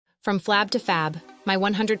From flab to fab, my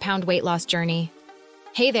 100-pound weight loss journey.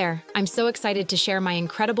 Hey there, I'm so excited to share my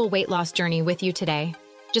incredible weight loss journey with you today.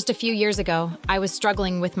 Just a few years ago, I was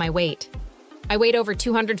struggling with my weight. I weighed over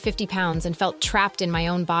 250 pounds and felt trapped in my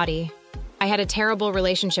own body. I had a terrible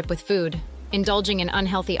relationship with food, indulging in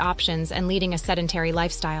unhealthy options and leading a sedentary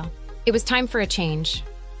lifestyle. It was time for a change.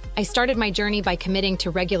 I started my journey by committing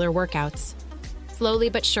to regular workouts.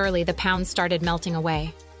 Slowly but surely, the pounds started melting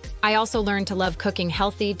away. I also learned to love cooking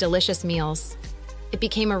healthy, delicious meals. It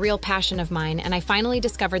became a real passion of mine, and I finally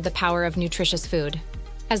discovered the power of nutritious food.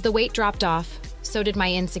 As the weight dropped off, so did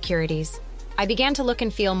my insecurities. I began to look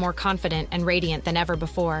and feel more confident and radiant than ever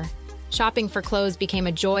before. Shopping for clothes became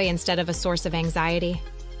a joy instead of a source of anxiety.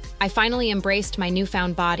 I finally embraced my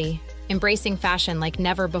newfound body, embracing fashion like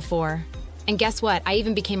never before. And guess what? I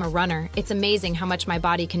even became a runner. It's amazing how much my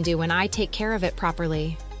body can do when I take care of it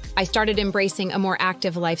properly. I started embracing a more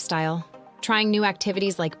active lifestyle, trying new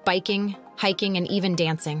activities like biking, hiking, and even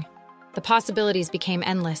dancing. The possibilities became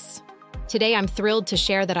endless. Today, I'm thrilled to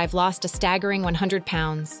share that I've lost a staggering 100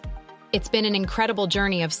 pounds. It's been an incredible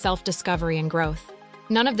journey of self-discovery and growth.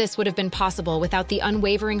 None of this would have been possible without the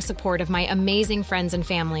unwavering support of my amazing friends and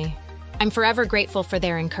family. I'm forever grateful for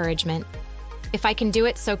their encouragement. If I can do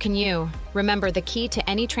it, so can you. Remember, the key to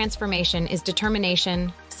any transformation is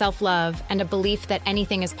determination, self-love, and a belief that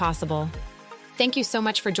anything is possible. Thank you so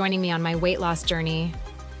much for joining me on my weight loss journey.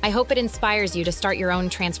 I hope it inspires you to start your own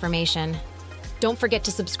transformation. Don't forget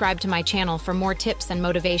to subscribe to my channel for more tips and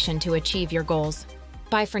motivation to achieve your goals.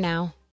 Bye for now.